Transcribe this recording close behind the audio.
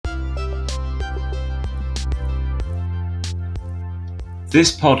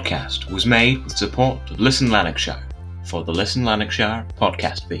This podcast was made with support of Listen Lanarkshire for the Listen Lanarkshire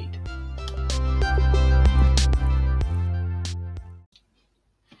podcast feed.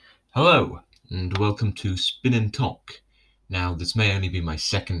 Hello, and welcome to Spin and Talk. Now, this may only be my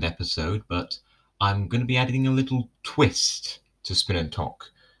second episode, but I'm going to be adding a little twist to Spin and Talk,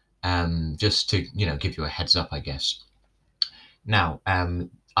 just to, give you a heads up, I guess. Now, I'm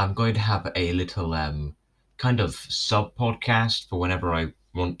going to have a little kind of sub-podcast for whenever I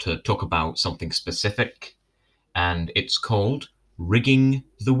want to talk about something specific, and it's called Rigging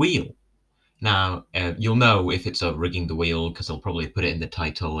the Wheel. Now, you'll know if it's a Rigging the Wheel because I'll probably put it in the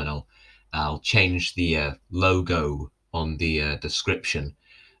title, and I'll change the logo on the description.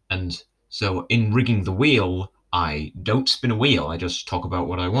 And so in Rigging the Wheel, I don't spin a wheel, I just talk about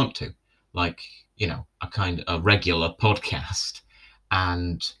what I want to, like, a regular podcast.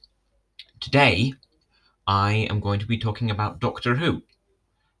 And today, I am going to be talking about Doctor Who.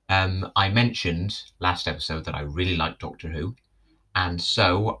 I mentioned last episode that I really like Doctor Who, and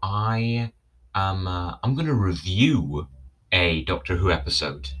so I'm going to review a Doctor Who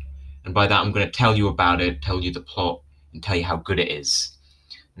episode, and by that I'm going to tell you about it, tell you the plot, and tell you how good it is.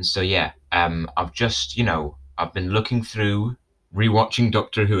 And so I've just I've been looking through, rewatching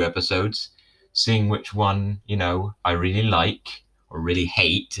Doctor Who episodes, seeing which one I really like or really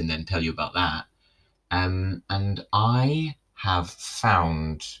hate, and then tell you about that. And I have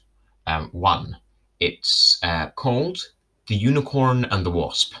found one. It's called The Unicorn and the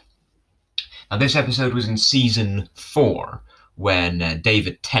Wasp. Now, this episode was in season 4 when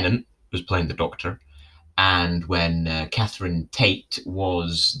David Tennant was playing the Doctor, and when Catherine Tate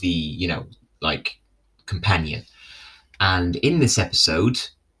was the, companion. And in this episode,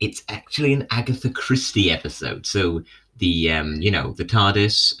 it's actually an Agatha Christie episode. So the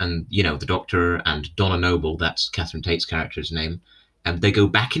TARDIS and, the Doctor and Donna Noble, that's Catherine Tate's character's name, and they go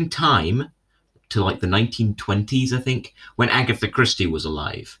back in time to the 1920s, I think, when Agatha Christie was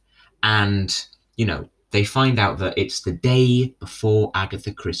alive. And, they find out that it's the day before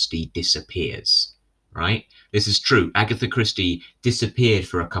Agatha Christie disappears, right? This is true. Agatha Christie disappeared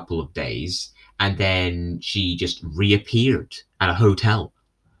for a couple of days, and then she just reappeared at a hotel,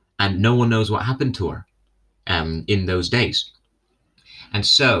 and no one knows what happened to her in those days. And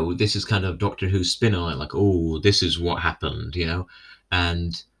so this is kind of Doctor Who's spin on it, this is what happened,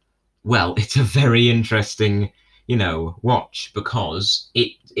 and, well, it's a very interesting, watch, because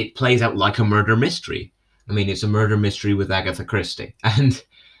it plays out like a murder mystery. I mean, it's a murder mystery with Agatha Christie. And,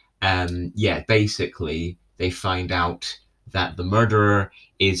 basically, they find out that the murderer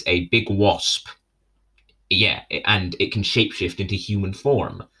is a big wasp. Yeah, and it can shapeshift into human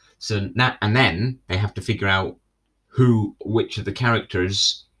form. And then they have to figure out which of the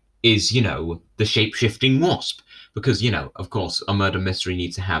characters is, the shape-shifting wasp. Because, of course, a murder mystery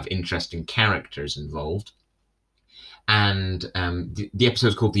needs to have interesting characters involved. And the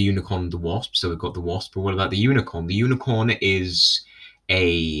episode's called The Unicorn and the Wasp, so we've got the wasp, but what about the unicorn? The unicorn is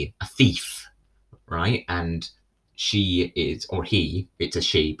a thief, right? And she is, or he, it's a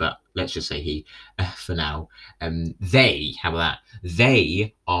she, but let's just say he for now. How about that?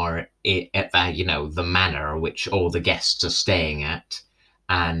 They are at the manor which all the guests are staying at,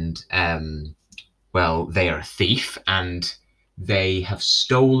 and they are a thief, and they have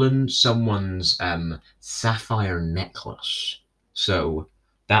stolen someone's sapphire necklace. So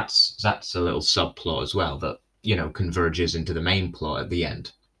that's a little subplot as well that converges into the main plot at the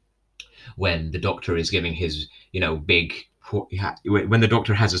end, when the Doctor is giving his when the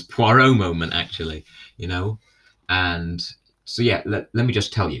Doctor has his Poirot moment, actually, and so let me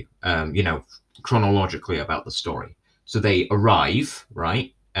just tell you chronologically about the story. So they arrive,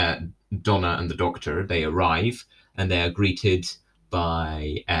 right? Donna and the Doctor, they arrive, and they are greeted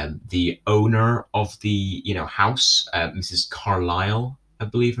by the owner of the house, Mrs. Carlyle, I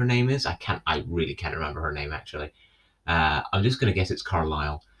believe her name is. I really can't remember her name, actually. I'm just going to guess it's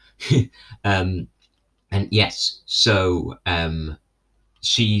Carlyle. And yes, so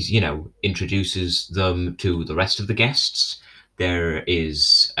she's introduces them to the rest of the guests. There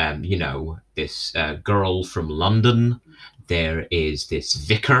is this girl from London. There is this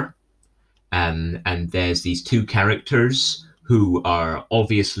vicar. And there's these two characters who are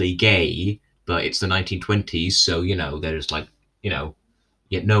obviously gay, but it's the 1920s, so there's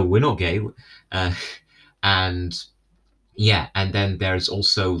no, we're not gay, and then there's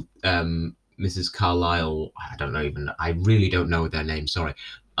also Mrs. Carlyle. I really don't know their name. Sorry,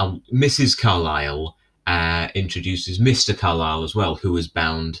 Mrs. Carlyle introduces Mr. Carlyle as well, who is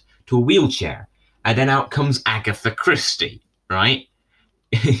bound to a wheelchair, and then out comes Agatha Christie, right?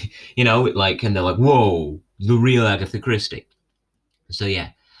 And they're like, whoa, the real Agatha Christie. So yeah,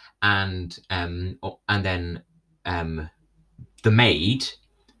 and then the maid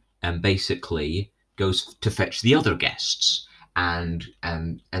basically goes to fetch the other guests. And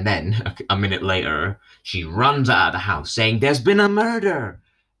then a minute later, she runs out of the house saying, "There's been a murder!"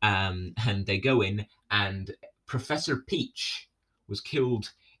 And they go in, and Professor Peach was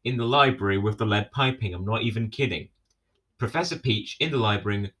killed in the library with the lead piping. I'm not even kidding. Professor Peach in the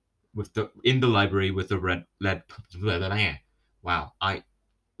library with the red lead. Wow, I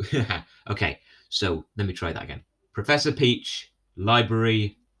okay. So let me try that again. Professor Peach,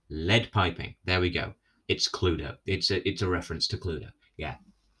 library, lead piping. There we go. It's Cluedo. It's a reference to Cluedo. Yeah.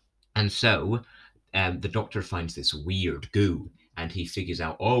 And so the Doctor finds this weird goo, and he figures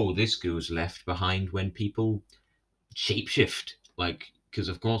out, oh, this goo's left behind when people shapeshift. Like, because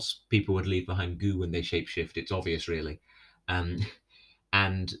of course people would leave behind goo when they shapeshift. It's obvious, really. Um,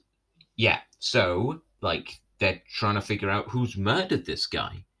 and yeah, so like they're trying to figure out who's murdered this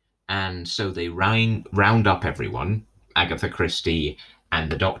guy, and so they round up everyone, Agatha Christie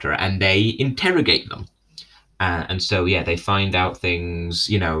and the Doctor, and they interrogate them. And so yeah, they find out things,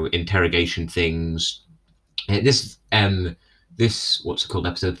 interrogation things. This what's it called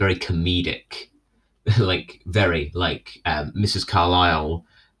episode, very comedic, like very like Mrs. Carlyle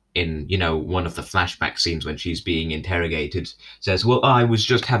in one of the flashback scenes when she's being interrogated says, well, I was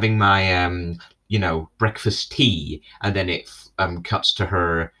just having my breakfast tea, and then it cuts to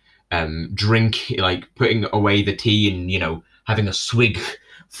her drink, like putting away the tea and having a swig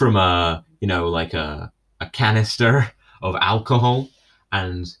from like a canister of alcohol,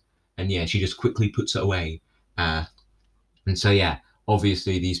 and yeah, she just quickly puts it away. And so yeah,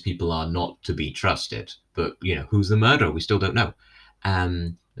 obviously these people are not to be trusted, but who's the murderer, we still don't know.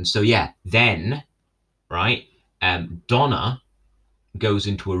 And so yeah, then right, Donna goes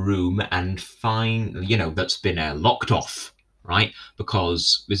into a room and find that's been locked off, right,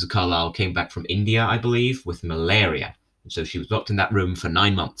 because Mrs. Carlyle came back from India, I believe, with malaria, and so she was locked in that room for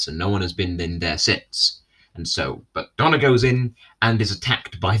 9 months, and no one has been in there since. And so, but Donna goes in and is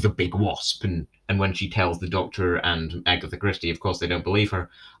attacked by the big wasp, and when she tells the Doctor and Agatha Christie, of course they don't believe her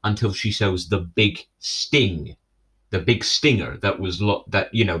until she shows the big stinger that was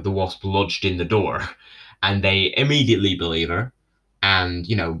the wasp lodged in the door, and they immediately believe her, and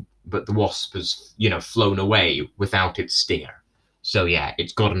but the wasp has flown away without its stinger, so yeah,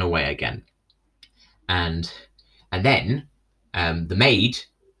 it's gotten away again. And then the maid,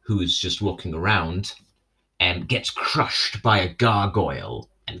 who's just walking around, gets crushed by a gargoyle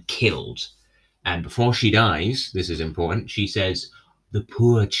and killed. And before she dies, this is important, she says, "The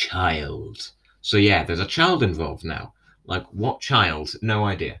poor child." So yeah, there's a child involved now. Like, what child? No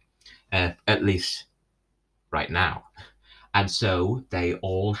idea. At least right now. And so they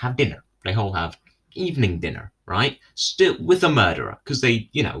all have dinner. They all have evening dinner, right? Still with a murderer. Because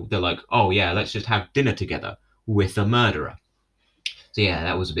they're like, oh yeah, let's just have dinner together with a murderer. So yeah,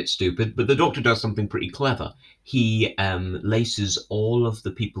 that was a bit stupid. But the Doctor does something pretty clever. He laces all of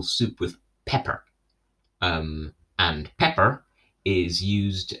the people's soup with pepper. And pepper is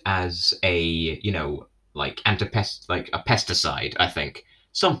used as a like like a pesticide, I think,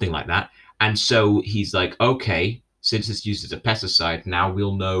 something like that. And so he's like, okay, since it's used as a pesticide, now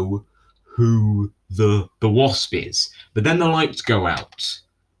we'll know who the wasp is. But then the lights go out,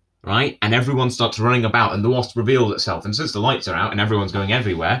 right, and everyone starts running about, and the wasp reveals itself. And since the lights are out and everyone's going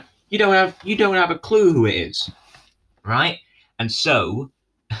everywhere, you don't have a clue who it is, right? And so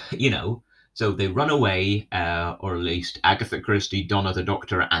so they run away, or at least Agatha Christie, Donna the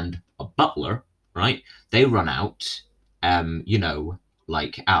Doctor, and a butler, right? They run out,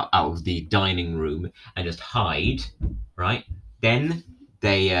 like out of the dining room and just hide, right? Then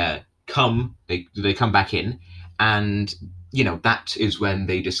they come back in, and that is when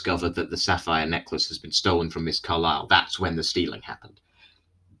they discover that the sapphire necklace has been stolen from Miss Carlyle. That's when the stealing happened.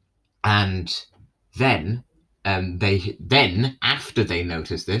 And then after they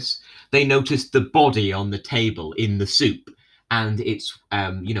notice this, they notice the body on the table in the soup, and it's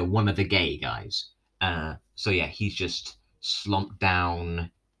one of the gay guys. So yeah, he's just slumped down,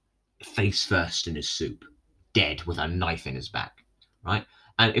 face first in his soup, dead with a knife in his back, right?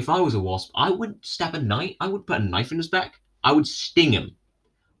 And if I was a wasp, I would stab a knife. I would put a knife in his back. I would sting him.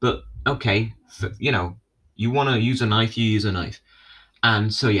 But okay, you want to use a knife, you use a knife.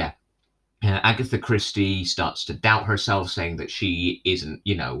 And so yeah, Agatha Christie starts to doubt herself, saying that she isn't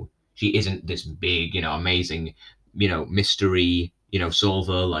this big, amazing, mystery,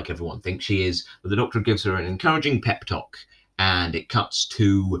 solver like everyone thinks she is. But the Doctor gives her an encouraging pep talk, and it cuts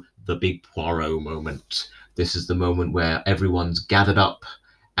to the big Poirot moment. This is the moment where everyone's gathered up,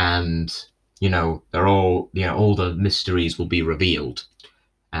 and they're all the mysteries will be revealed.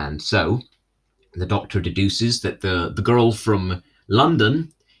 And so the Doctor deduces that the girl from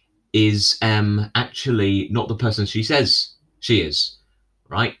London is actually not the person she says she is,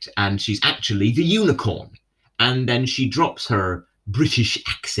 right? And she's actually the unicorn. And then she drops her British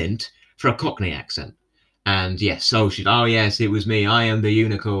accent for a Cockney accent. And yes, so she's, oh yes, it was me, I am the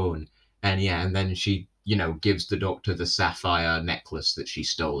unicorn. And yeah, and then she, gives the Doctor the sapphire necklace that she's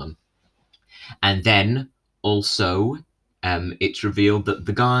stolen. And then also, it's revealed that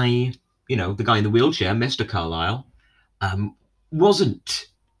the guy in the wheelchair, Mr. Carlyle, um, wasn't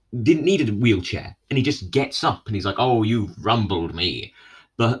didn't need a wheelchair, and he just gets up and he's like, "Oh, you've rumbled me."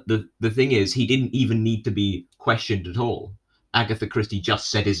 But the thing is, he didn't even need to be questioned at all. Agatha Christie just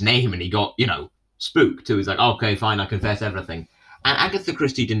said his name, and he got spooked. So he's like, "Okay, fine, I confess everything." And Agatha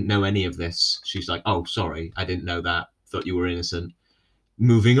Christie didn't know any of this. She's like, "Oh, sorry, I didn't know that. Thought you were innocent."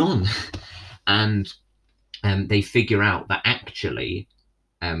 Moving on, and they figure out that actually,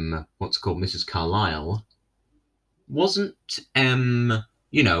 what's called Mrs. Carlyle wasn't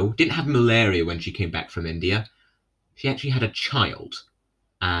didn't have malaria when she came back from India. She actually had a child,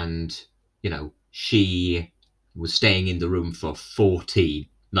 and she was staying in the room for 40.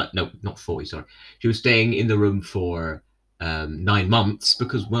 No, not 40. Sorry, she was staying in the room for 9 months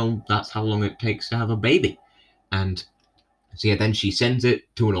because, well, that's how long it takes to have a baby. And so yeah, then she sends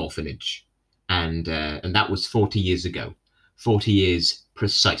it to an orphanage, and that was 40 years ago, 40 years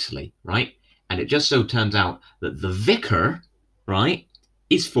precisely, right? And it just so turns out that the vicar, right,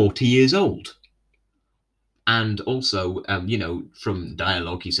 is 40 years old. And also, from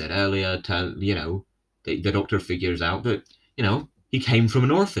dialogue he said earlier, the Doctor figures out that, he came from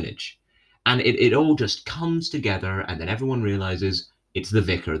an orphanage. And it all just comes together, and then everyone realizes it's the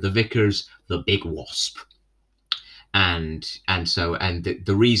vicar. The vicar's the big wasp. And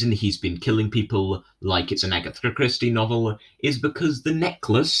the reason he's been killing people like it's an Agatha Christie novel is because the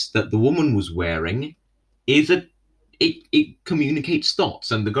necklace that the woman was wearing it communicates thoughts,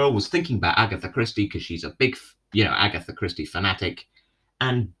 and the girl was thinking about Agatha Christie because she's a big Agatha Christie fanatic,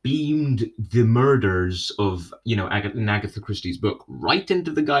 and beamed the murders of in Agatha Christie's book right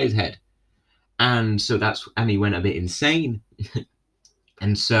into the guy's head. And so and he went a bit insane.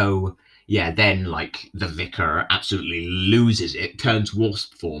 And so yeah, then like the vicar absolutely loses it, turns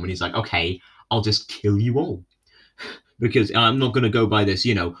wasp form, and he's like, okay, I'll just kill you all. Because I'm not going to go by this,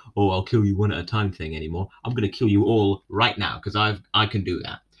 I'll kill you one at a time thing anymore. I'm going to kill you all right now because I can do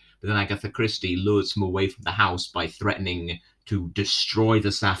that. But then Agatha Christie lures him away from the house by threatening to destroy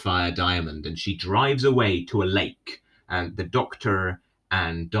the sapphire diamond, and she drives away to a lake. And the Doctor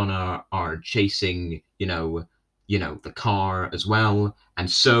and Donna are chasing, the car as well,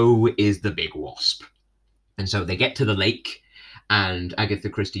 and so is the big wasp. And so they get to the lake, and Agatha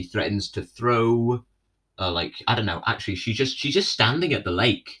Christie threatens to throw, I don't know. Actually, she's just standing at the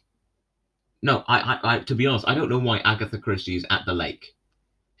lake. No, I to be honest, I don't know why Agatha Christie is at the lake.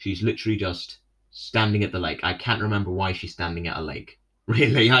 She's literally just standing at the lake. I can't remember why she's standing at a lake.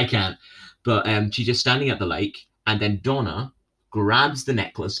 Really, I can't. But she's just standing at the lake, and then Donna grabs the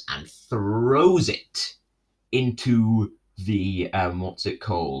necklace and throws it into the what's it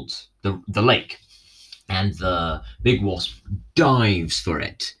called? The lake. And the big wasp dives for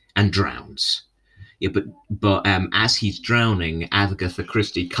it and drowns. Yeah, but as he's drowning, Agatha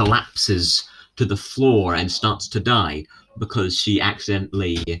Christie collapses to the floor and starts to die because she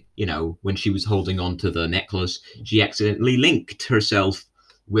accidentally, when she was holding on to the necklace, she accidentally linked herself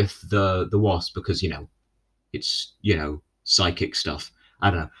with the wasp because it's psychic stuff. I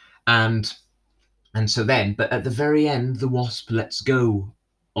don't know. And so then, but at the very end, the wasp lets go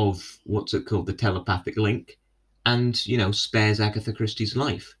of what's it called, the telepathic link, and spares Agatha Christie's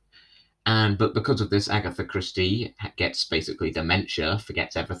life. But because of this, Agatha Christie gets basically dementia,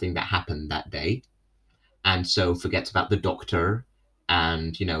 forgets everything that happened that day, and so forgets about the Doctor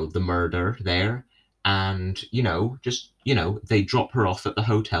and the murder there, and just they drop her off at the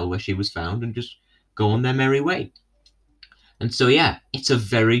hotel where she was found and just go on their merry way. And so yeah, it's a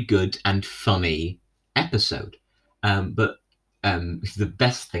very good and funny episode. But the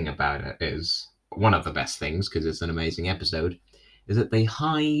best thing about it is, one of the best things, because it's an amazing episode, is that they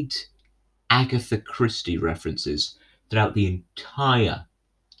hide Agatha Christie references throughout the entire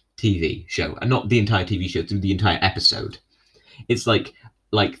TV show, and not the entire TV show, through the entire episode. It's like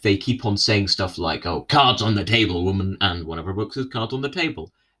they keep on saying stuff like, "Oh, cards on the table, woman," and one of her books is Cards on the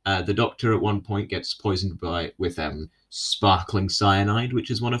Table. The Doctor at one point gets poisoned with sparkling cyanide,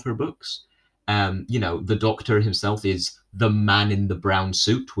 which is one of her books. The Doctor himself is the Man in the Brown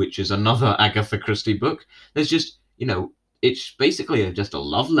Suit, which is another Agatha Christie book. There's just it's basically just a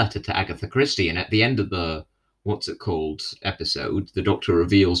love letter to Agatha Christie. And at the end of the episode, the Doctor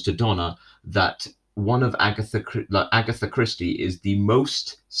reveals to Donna that one of Agatha Christie is the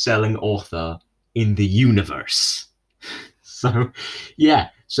most selling author in the universe. So, yeah.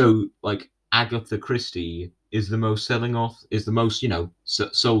 So, like, Agatha Christie is the most selling author, is the most,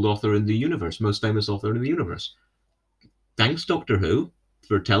 sold author in the universe, most famous author in the universe. Thanks, Doctor Who,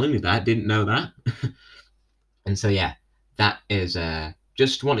 for telling me that. Didn't know that. And so, yeah, that is,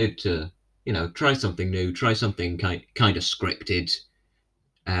 just wanted to, try something new, try something kind of scripted.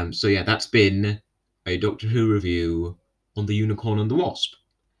 So, yeah, that's been a Doctor Who review on The Unicorn and the Wasp.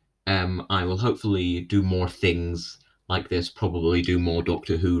 I will hopefully do more things like this, probably do more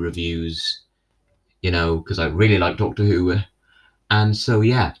Doctor Who reviews, because I really like Doctor Who. And so,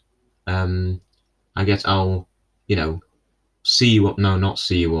 yeah, I guess I'll, see you all. No, not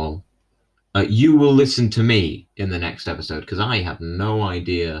see you all. You will listen to me in the next episode, because I have no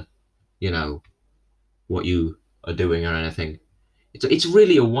idea, what you are doing or anything. It's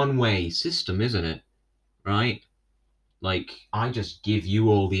really a one-way system, isn't it? Right? Like, I just give you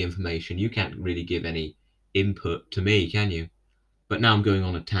all the information. You can't really give any input to me, can you? But now I'm going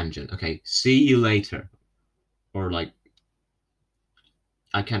on a tangent. Okay, see you later. Or, like,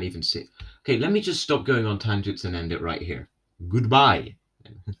 I can't even see. Okay, let me just stop going on tangents and end it right here. Goodbye.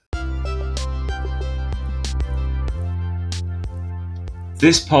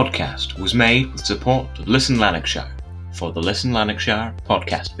 This podcast was made with support of Listen Lanarkshire for the Listen Lanarkshire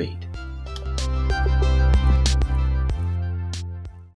podcast feed.